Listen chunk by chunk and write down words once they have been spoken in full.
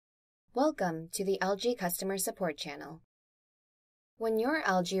Welcome to the LG Customer Support Channel. When your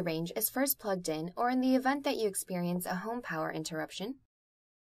LG range is first plugged in, or in the event that you experience a home power interruption,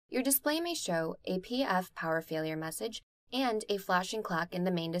 your display may show a PF power failure message and a flashing clock in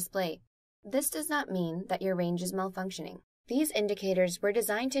the main display. This does not mean that your range is malfunctioning. These indicators were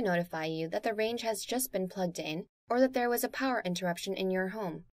designed to notify you that the range has just been plugged in or that there was a power interruption in your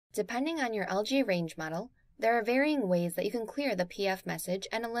home. Depending on your LG range model, there are varying ways that you can clear the PF message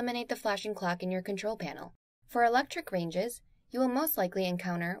and eliminate the flashing clock in your control panel. For electric ranges, you will most likely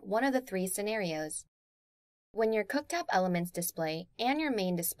encounter one of the three scenarios. When your cooktop elements display and your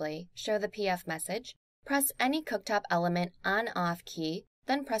main display show the PF message, press any cooktop element on-off key,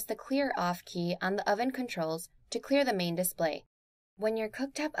 then press the clear off key on the oven controls to clear the main display. When your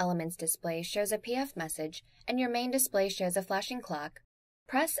cooktop elements display shows a PF message and your main display shows a flashing clock,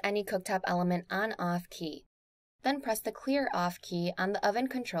 press any cooktop element on-off key. Then press the clear off key on the oven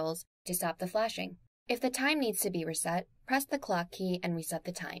controls to stop the flashing. If the time needs to be reset, press the clock key and reset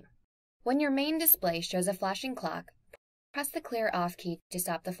the time. When your main display shows a flashing clock, press the clear off key to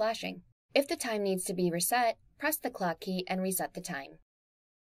stop the flashing. If the time needs to be reset, press the clock key and reset the time.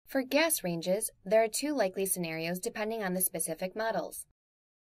 For gas ranges, there are two likely scenarios depending on the specific models.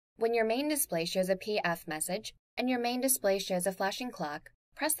 When your main display shows a PF message and your main display shows a flashing clock,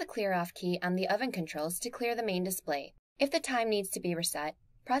 press the clear off key on the oven controls to clear the main display. If the time needs to be reset,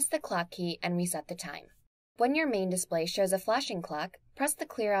 press the clock key and reset the time. When your main display shows a flashing clock, press the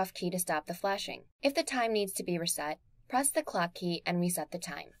clear off key to stop the flashing. If the time needs to be reset, press the clock key and reset the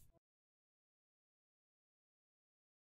time.